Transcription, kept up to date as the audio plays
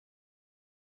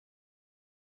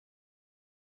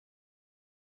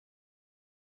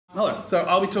Hello. So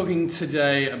I'll be talking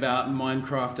today about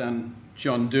Minecraft and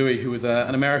John Dewey, who was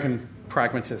an American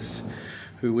pragmatist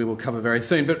who we will cover very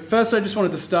soon. But first I just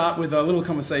wanted to start with a little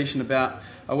conversation about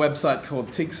a website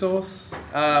called TigSource.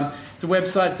 It's a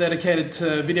website dedicated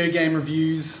to video game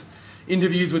reviews,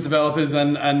 interviews with developers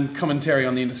and commentary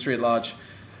on the industry at large.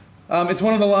 It's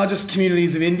one of the largest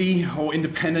communities of indie or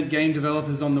independent game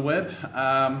developers on the web.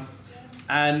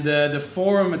 And the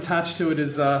forum attached to it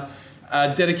is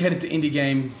dedicated to indie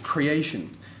game creation.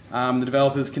 The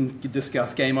developers can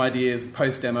discuss game ideas,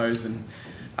 post demos,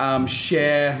 and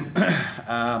share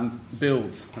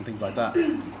builds and things like that.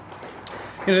 You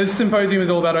know, this symposium is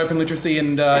all about open literacy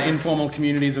and informal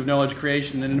communities of knowledge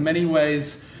creation, and in many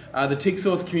ways, the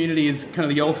TigSource community is kind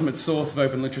of the ultimate source of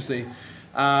open literacy.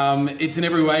 It's in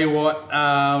every way what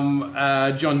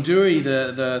John Dewey,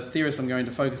 the theorist I'm going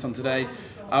to focus on today,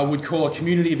 would call a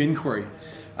community of inquiry.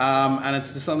 And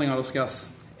it's just something I'll discuss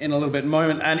in a little bit in a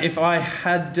moment. And if I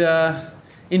had,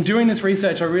 in doing this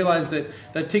research, I realized that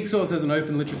TigSource as an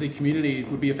open literacy community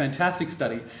would be a fantastic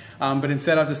study. But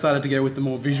instead I've decided to go with the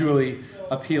more visually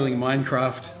appealing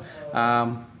Minecraft.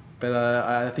 But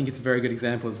I think it's a very good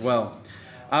example as well.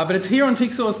 But it's here on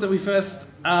TigSource that we first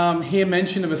hear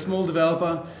mention of a small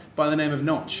developer by the name of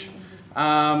Notch.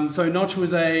 So Notch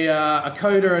was a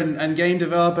coder and game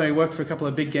developer. He worked for a couple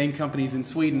of big game companies in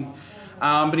Sweden.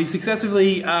 But he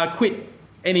successively quit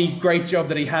any great job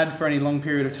that he had for any long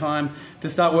period of time to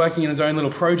start working in his own little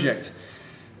project.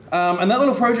 And that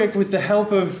little project, with the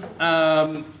help of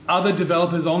other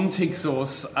developers on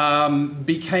TigSource,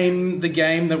 became the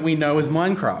game that we know as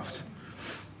Minecraft.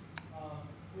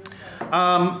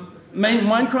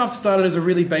 Minecraft started as a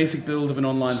really basic build of an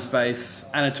online space,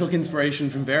 and it took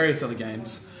inspiration from various other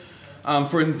games.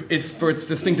 For its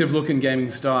distinctive look and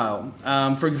gaming style.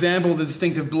 For example, the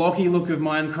distinctive blocky look of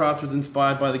Minecraft was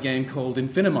inspired by the game called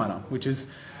Infiniminer, which is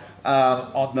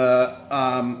on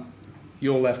the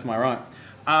your left, my right.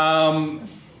 And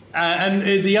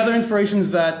the other inspirations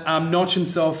that Notch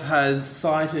himself has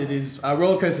cited is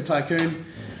Roller Coaster Tycoon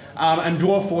and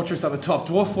Dwarf Fortress at the top.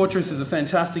 Dwarf Fortress is a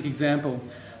fantastic example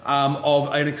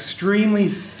of an extremely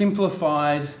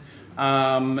simplified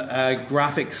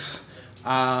graphics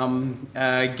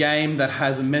game that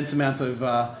has immense amounts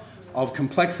of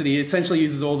complexity. It essentially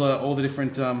uses all the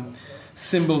different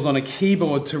symbols on a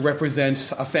keyboard to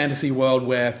represent a fantasy world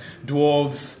where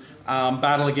dwarves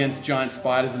battle against giant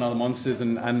spiders and other monsters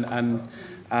and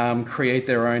create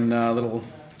their own little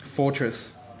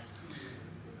fortress.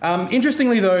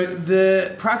 Interestingly though,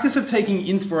 the practice of taking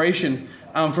inspiration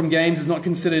from games is not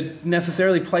considered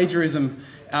necessarily plagiarism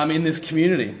in this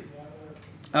community.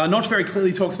 Notch very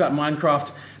clearly talks about Minecraft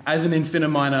as an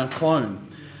Infiniminer clone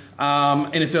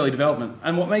in its early development.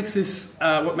 And what makes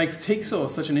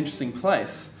TigSource such an interesting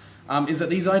place is that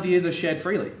these ideas are shared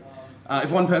freely.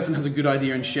 If one person has a good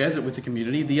idea and shares it with the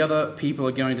community, the other people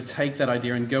are going to take that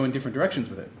idea and go in different directions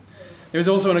with it. There's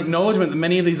also an acknowledgement that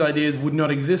many of these ideas would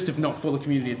not exist if not for the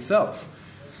community itself.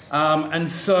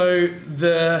 And so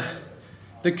the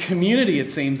community, it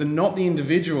seems, and not the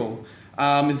individual,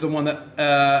 is the one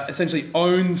that essentially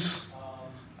owns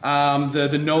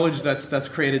the knowledge that's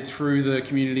created through the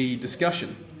community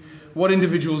discussion. What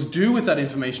individuals do with that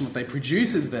information, what they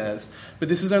produce, is theirs, but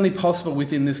this is only possible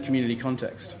within this community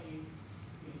context.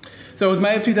 So it was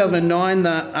May of 2009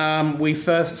 that we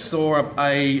first saw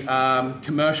a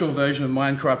commercial version of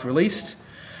Minecraft released.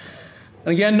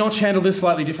 And again, Notch handled this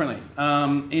slightly differently.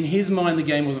 In his mind, the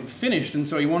game wasn't finished, and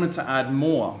so he wanted to add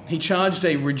more. He charged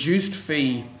a reduced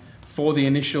fee for the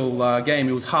initial game.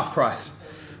 It was half price.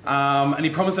 And he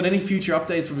promised that any future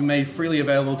updates would be made freely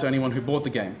available to anyone who bought the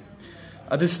game.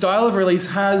 This style of release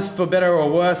has, for better or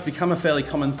worse, become a fairly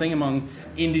common thing among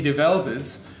indie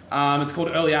developers. It's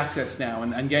called early access now,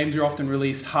 and games are often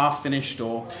released half finished,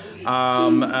 or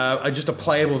just a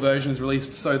playable version is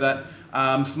released so that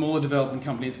smaller development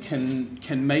companies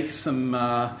can make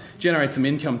generate some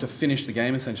income to finish the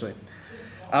game, essentially.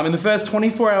 In the first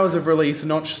 24 hours of release,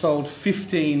 Notch sold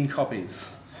 15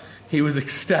 copies. He was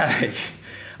ecstatic.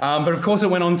 But of course it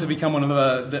went on to become one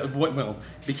of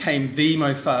became the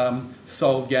most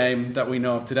sold game that we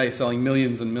know of today, selling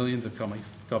millions and millions of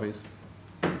copies.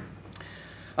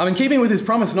 In keeping with his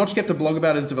promise, Notch kept a blog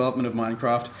about his development of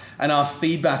Minecraft and asked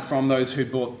feedback from those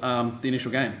who'd bought the initial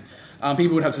game.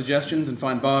 People would have suggestions and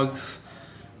find bugs,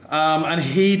 and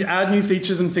he'd add new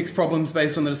features and fix problems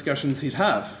based on the discussions he'd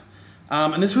have.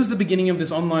 And this was the beginning of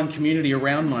this online community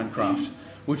around Minecraft,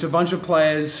 which a bunch of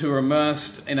players who were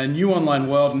immersed in a new online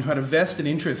world and who had a vested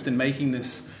interest in making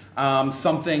this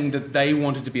something that they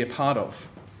wanted to be a part of.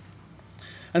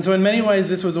 And so in many ways,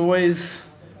 this was always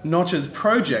Notch's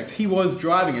project. He was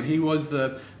driving it, he was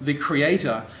the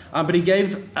creator, but he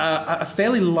gave a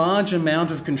fairly large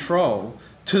amount of control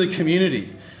to the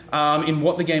community in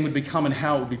what the game would become and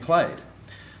how it would be played.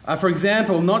 For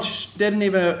example, Notch didn't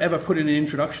ever put in an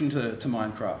introduction to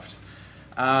Minecraft.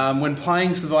 When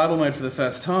playing survival mode for the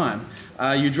first time,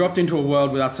 you dropped into a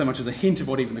world without so much as a hint of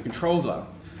what even the controls are.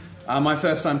 My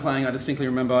first time playing, I distinctly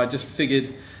remember I just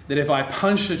figured that if I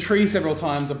punched a tree several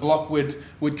times, a block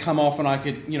would come off and I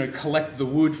could, collect the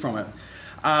wood from it.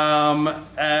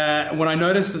 When I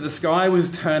noticed that the sky was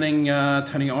turning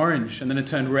orange and then it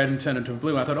turned red and turned into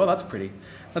blue, I thought, oh, that's pretty.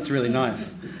 That's really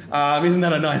nice. Isn't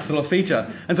that a nice little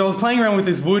feature? And so I was playing around with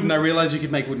this wood and I realized you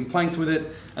could make wooden planks with it,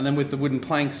 and then with the wooden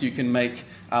planks you can make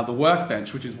the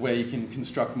workbench, which is where you can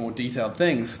construct more detailed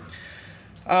things.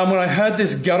 When I heard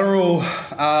this guttural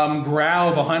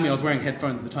growl behind me, I was wearing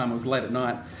headphones at the time, it was late at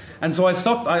night, and so I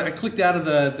stopped, I clicked out of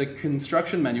the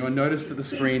construction menu and noticed that the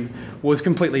screen was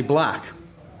completely black.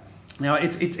 Now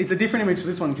it's a different image to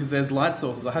this one because there's light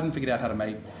sources. I hadn't figured out how to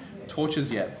make torches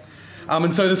yet.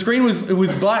 And so the screen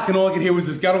was black and all I could hear was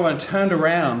this guttural, and I turned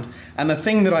around and the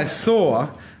thing that I saw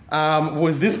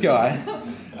was this guy,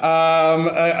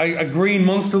 a green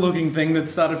monster looking thing that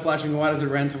started flashing white as it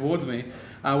ran towards me.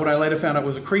 What I later found out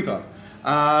was a creeper.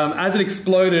 As it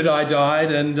exploded, I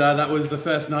died, and that was the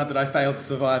first night that I failed to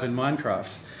survive in Minecraft.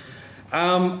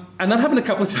 And that happened a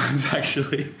couple of times,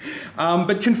 actually.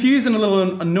 But confused and a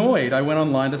little annoyed, I went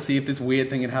online to see if this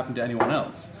weird thing had happened to anyone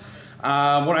else.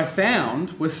 What I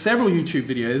found was several YouTube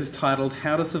videos titled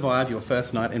How to Survive Your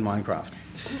First Night in Minecraft.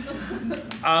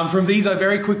 From these, I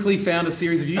very quickly found a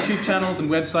series of YouTube channels and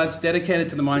websites dedicated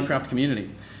to the Minecraft community.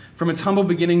 From its humble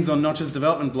beginnings on Notch's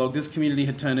development blog, this community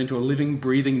had turned into a living,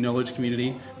 breathing knowledge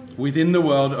community within the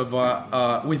world of,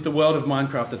 with the world of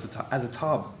Minecraft as a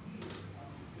tub.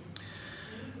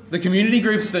 The community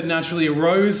groups that naturally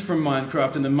arose from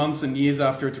Minecraft in the months and years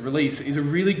after its release is a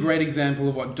really great example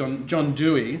of what John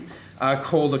Dewey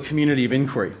called a community of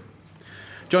inquiry.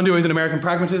 John Dewey is an American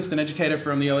pragmatist and educator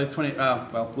from the late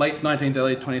 19th,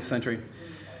 early 20th century.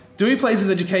 Dewey places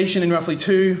education in roughly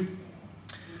two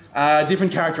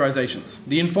different characterizations: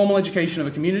 the informal education of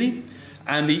a community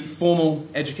and the formal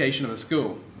education of a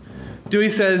school. Dewey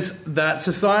says that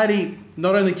society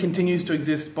not only continues to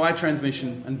exist by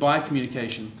transmission and by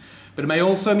communication, but it may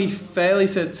also be fairly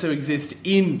said to exist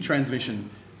in transmission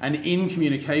and in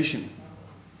communication.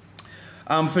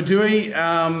 For Dewey,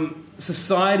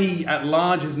 society at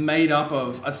large is made up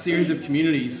of a series of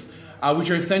communities which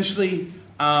are essentially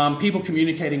people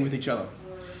communicating with each other.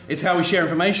 It's how we share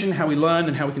information, how we learn,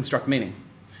 and how we construct meaning.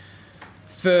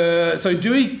 So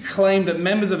Dewey claimed that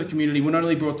members of a community were not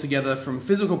only brought together from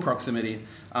physical proximity,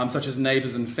 such as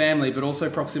neighbours and family, but also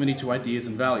proximity to ideas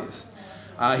and values.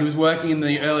 He was working in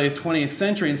the early 20th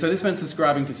century, and so this meant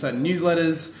subscribing to certain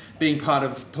newsletters, being part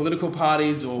of political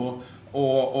parties or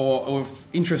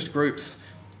interest groups.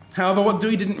 However, what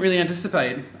Dewey didn't really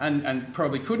anticipate, and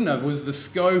probably couldn't have, was the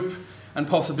scope and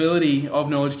possibility of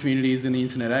knowledge communities in the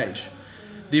internet age.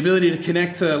 The ability to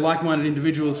connect to like-minded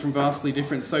individuals from vastly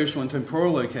different social and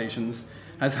temporal locations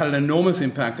has had an enormous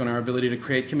impact on our ability to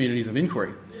create communities of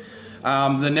inquiry.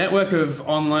 The network of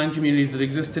online communities that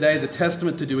exist today is a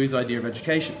testament to Dewey's idea of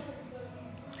education.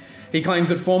 He claims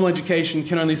that formal education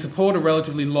can only support a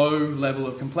relatively low level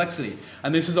of complexity,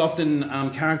 and this is often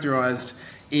characterized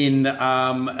in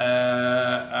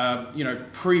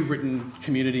pre-written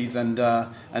communities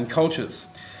and cultures.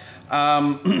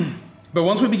 But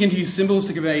once we begin to use symbols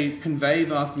to convey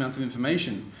vast amounts of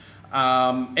information,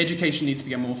 education needs to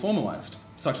become more formalised,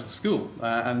 such as school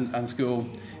and school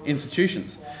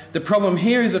institutions. The problem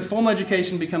here is that formal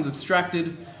education becomes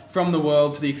abstracted from the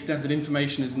world to the extent that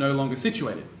information is no longer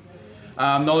situated.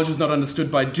 Knowledge is not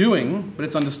understood by doing, but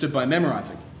it's understood by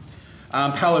memorising.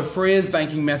 Paulo Freire's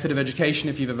banking method of education,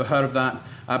 if you've ever heard of that,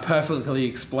 perfectly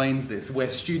explains this, where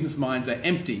students' minds are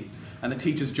empty and the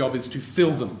teacher's job is to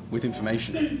fill them with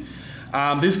information.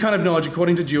 This kind of knowledge,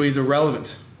 according to Dewey, is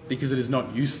irrelevant because it is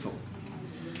not useful.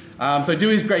 So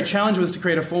Dewey's great challenge was to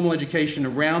create a formal education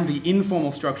around the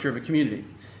informal structure of a community.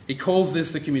 He calls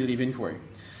this the community of inquiry.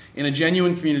 In a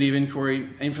genuine community of inquiry,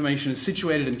 information is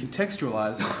situated and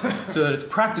contextualized so that it's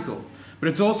practical, but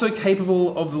it's also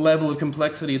capable of the level of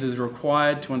complexity that is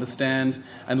required to understand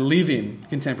and live in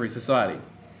contemporary society.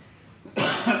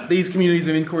 These communities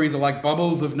of inquiries are like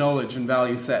bubbles of knowledge and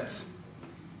value sets.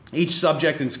 Each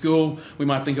subject in school we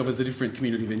might think of as a different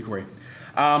community of inquiry.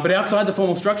 But outside the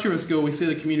formal structure of a school, we see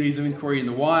the communities of inquiry in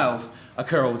the wild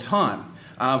occur all the time.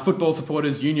 Football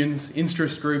supporters, unions,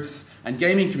 interest groups, and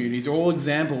gaming communities are all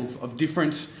examples of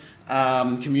different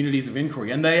communities of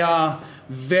inquiry, and they are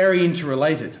very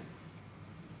interrelated.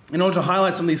 in order to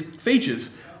highlight some of these features,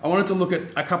 I wanted to look at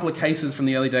a couple of cases from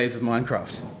the early days of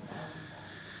Minecraft.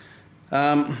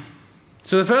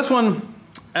 So the first one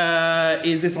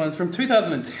is this one. It's from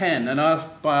 2010,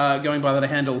 and going by the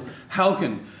handle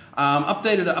Halcon,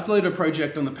 uploaded a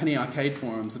project on the Penny Arcade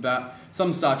forums about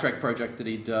some Star Trek project that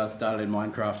he'd started in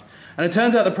Minecraft. And it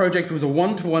turns out the project was a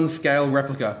 1-to-1 scale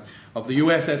replica of the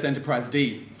USS Enterprise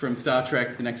D from Star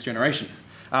Trek The Next Generation.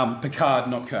 Picard,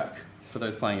 not Kirk, for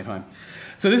those playing at home.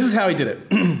 So this is how he did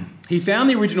it. He found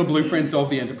the original blueprints of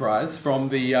the Enterprise from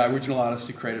the original artist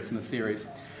who created from the series.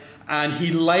 And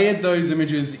he layered those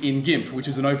images in GIMP, which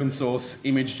is an open source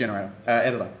image generator,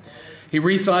 editor. He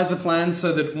resized the plans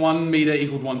so that 1 meter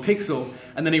equaled 1 pixel,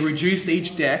 and then he reduced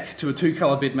each deck to a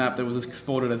 2-color bitmap that was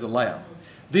exported as a layer.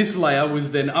 This layer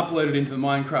was then uploaded into the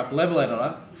Minecraft level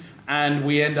editor, and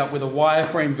we end up with a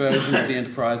wireframe version of the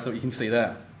Enterprise that you can see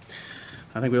there.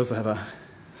 I think we also have a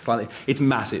slightly... It's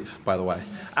massive, by the way.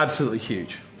 Absolutely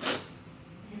huge.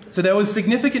 So there was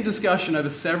significant discussion over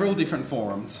several different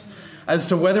forums as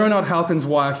to whether or not Halcon's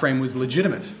wireframe was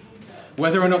legitimate,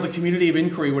 whether or not the community of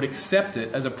inquiry would accept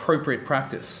it as appropriate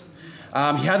practice.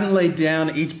 He hadn't laid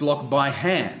down each block by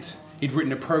hand. He'd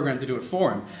written a program to do it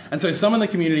for him. And so some in the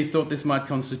community thought this might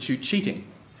constitute cheating.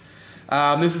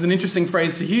 This is an interesting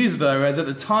phrase to use, though, as at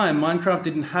the time, Minecraft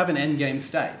didn't have an endgame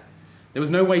state. There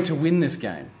was no way to win this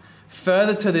game.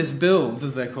 Further to this, builds,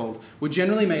 as they're called, were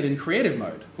generally made in creative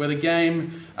mode, where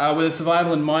the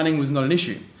survival and mining was not an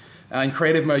issue. In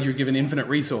creative mode, you're given infinite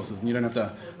resources, and you don't have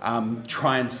to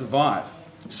try and survive.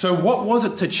 So what was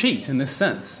it to cheat in this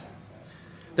sense?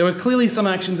 There were clearly some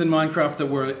actions in Minecraft that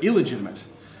were illegitimate,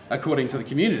 according to the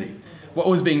community. What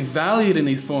was being valued in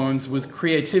these forums was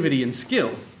creativity and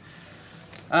skill.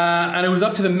 And it was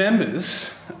up to the members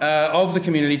of the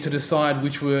community to decide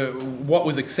what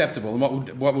was acceptable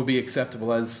and what would be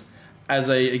acceptable as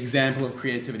an example of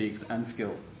creativity and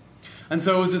skill. And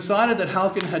so it was decided that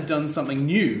Halcon had done something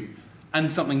new and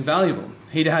something valuable.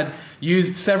 He'd had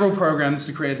used several programs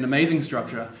to create an amazing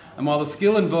structure, and while the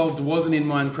skill involved wasn't in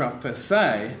Minecraft per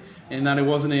se, in that it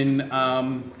wasn't in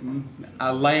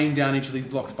laying down each of these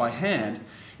blocks by hand,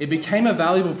 it became a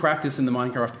valuable practice in the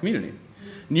Minecraft community.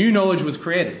 New knowledge was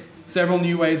created. Several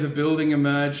new ways of building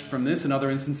emerged from this and other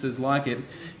instances like it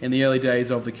in the early days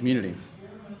of the community.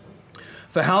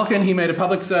 For Halcon, he made a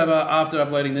public server after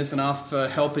uploading this and asked for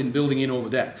help in building in all the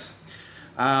decks.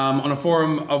 On a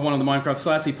forum of one of the Minecraft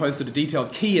sites, he posted a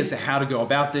detailed key as to how to go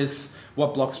about this,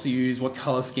 what blocks to use, what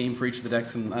color scheme for each of the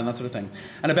decks, and that sort of thing.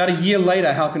 And about a year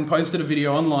later, Halcon posted a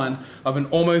video online of an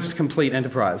almost complete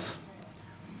Enterprise.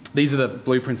 These are the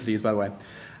blueprints that he used, by the way.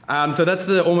 So that's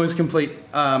the almost complete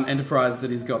Enterprise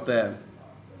that he's got there.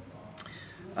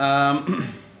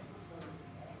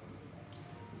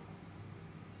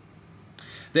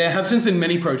 There have since been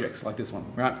many projects like this one,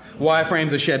 right?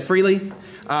 Wireframes are shared freely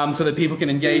so that people can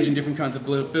engage in different kinds of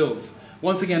builds.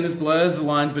 Once again, this blurs the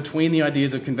lines between the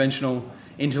ideas of conventional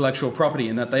intellectual property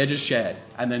in that they are just shared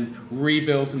and then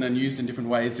rebuilt and then used in different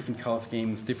ways, different color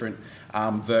schemes, different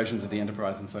versions of the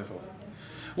Enterprise and so forth.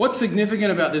 What's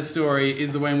significant about this story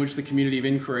is the way in which the community of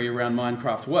inquiry around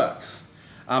Minecraft works.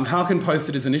 Halcon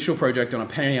posted his initial project on a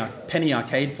Penny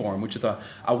Arcade forum, which is a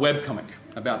webcomic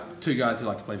about two guys who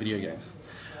like to play video games.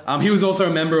 He was also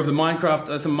a member of the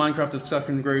some Minecraft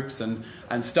discussion groups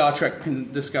and Star Trek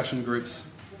discussion groups.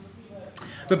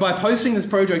 But by posting this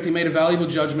project, he made a valuable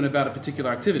judgment about a particular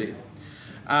activity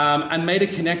and made a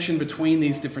connection between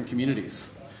these different communities.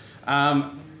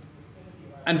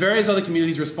 And various other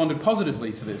communities responded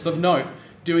positively to this. Of note,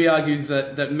 Dewey argues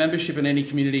that membership in any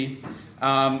community,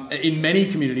 in many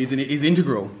communities, is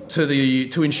integral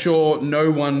to ensure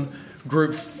no one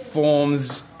group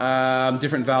forms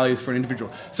different values for an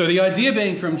individual. So the idea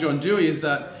being from John Dewey is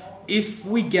that if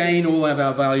we gain all of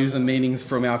our values and meanings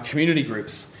from our community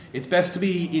groups, it's best to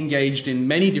be engaged in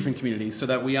many different communities so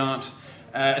that we aren't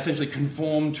essentially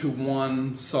conformed to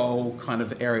one sole kind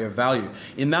of area of value.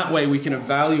 In that way, we can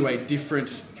evaluate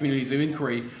different communities of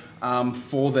inquiry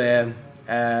for their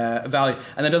value.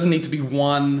 And there doesn't need to be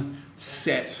one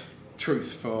set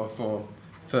truth for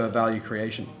value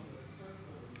creation.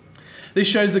 This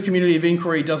shows the community of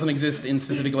inquiry doesn't exist in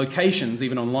specific locations,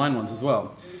 even online ones as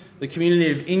well. The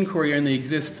community of inquiry only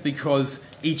exists because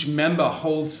each member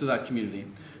holds to that community,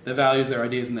 their values, their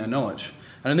ideas, and their knowledge.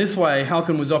 And in this way,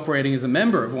 Halcon was operating as a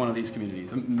member of one of these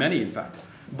communities, many in fact,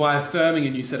 by affirming a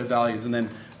new set of values and then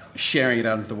sharing it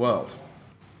out into the world.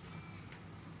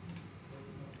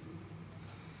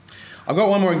 I've got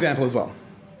one more example as well.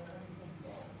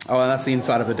 Oh, and that's the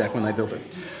inside of the deck when they built it.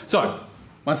 So,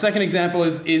 my second example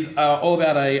is all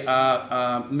about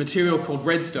a material called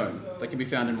redstone that can be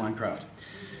found in Minecraft.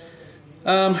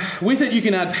 With it, you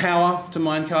can add power to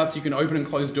minecarts. You can open and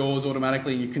close doors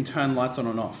automatically, and you can turn lights on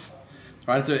and off.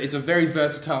 Right? It's a very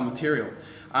versatile material,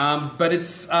 but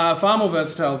it's far more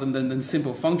versatile than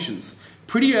simple functions.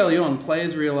 Pretty early on,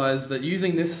 players realized that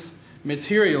using this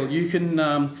material, you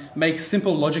can make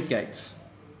simple logic gates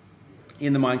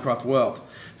in the Minecraft world.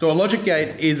 So a logic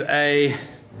gate is a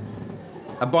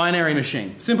binary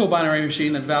machine, simple binary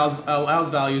machine that allows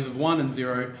values of 1 and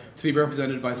 0 to be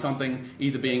represented by something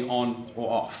either being on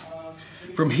or off.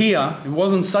 From here, it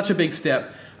wasn't such a big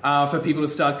step for people to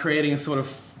start creating a sort of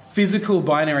physical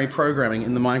binary programming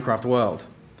in the Minecraft world.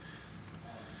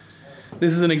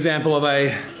 This is an example of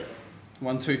a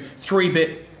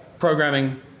 3-bit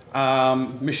programming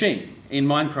machine in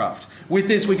Minecraft. With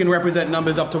this, we can represent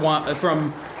numbers up to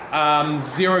from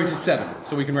 0 to 7,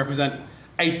 so we can represent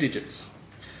 8 digits.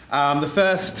 The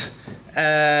first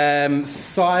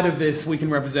side of this we can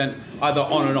represent either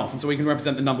on and off, and so we can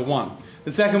represent the number 1.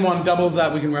 The second one doubles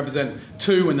that, we can represent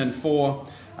 2 and then 4,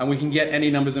 and we can get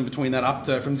any numbers in between that up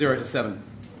to from 0 to 7.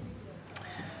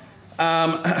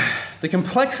 The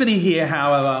complexity here,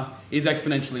 however, is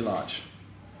exponentially large,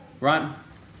 right?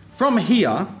 From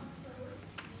here,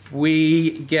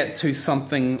 we get to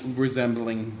something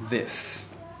resembling this.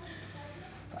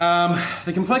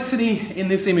 The complexity in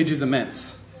this image is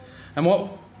immense. And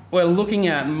what we're looking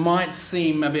at might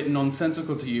seem a bit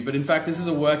nonsensical to you, but in fact this is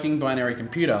a working binary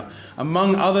computer.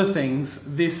 Among other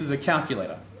things, this is a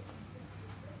calculator.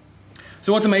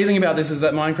 So what's amazing about this is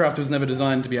that Minecraft was never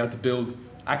designed to be able to build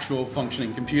actual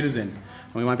functioning computers in.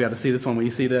 And we might be able to see this one where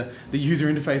you see the user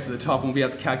interface at the top, and we'll be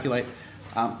able to calculate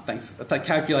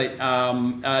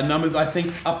numbers, I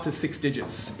think, up to 6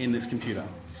 digits in this computer.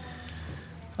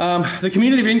 The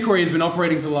community of inquiry has been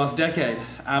operating for the last decade,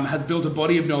 has built a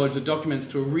body of knowledge that documents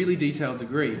to a really detailed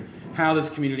degree how this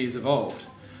community has evolved.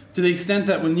 To the extent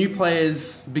that when new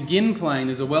players begin playing,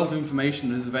 there's a wealth of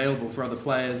information that is available for other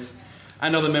players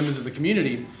and other members of the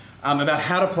community about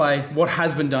how to play, what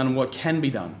has been done, and what can be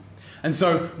done. And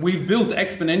so we've built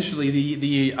exponentially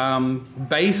the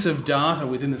base of data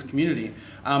within this community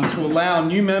to allow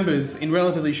new members in a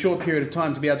relatively short period of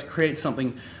time to be able to create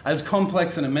something as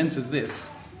complex and immense as this.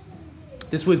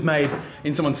 This was made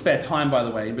in someone's spare time, by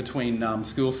the way, in between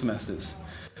school semesters.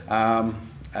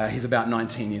 He's about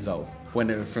 19 years old from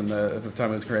the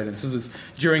time it was created. This was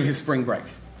during his spring break.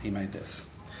 He made this.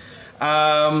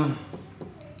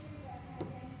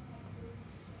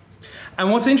 And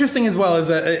what's interesting as well is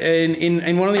that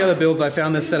in one of the other builds, I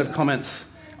found this set of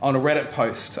comments on a Reddit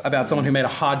post about someone who made a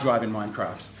hard drive in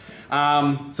Minecraft.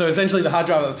 So essentially the hard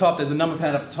drive at the top, there's a number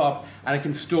pad at the top, and it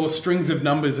can store strings of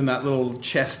numbers in that little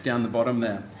chest down the bottom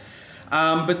there.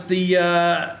 But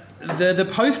the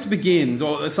post begins,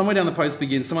 or somewhere down the post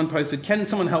begins, someone posted, "Can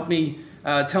someone help me,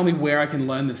 tell me where I can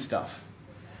learn this stuff?"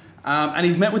 And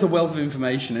he's met with a wealth of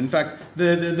information. In fact,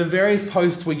 the various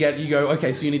posts we get, you go,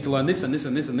 okay, so you need to learn this and this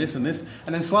and this and this and this,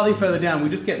 and then slightly further down we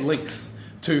just get links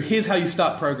to here's how you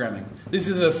start programming. This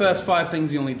is the first 5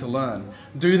 things you'll need to learn.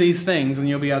 Do these things and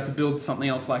you'll be able to build something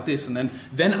else like this, and then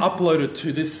upload it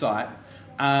to this site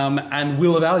and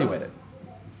we'll evaluate it.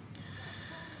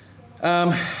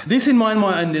 This, in my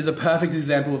mind, is a perfect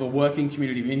example of a working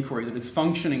community of inquiry that is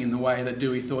functioning in the way that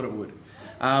Dewey thought it would.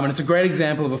 And it's a great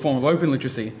example of a form of open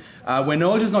literacy where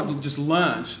knowledge is not just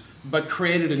learnt, but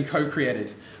created and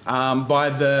co-created by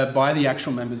the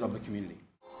actual members of the community.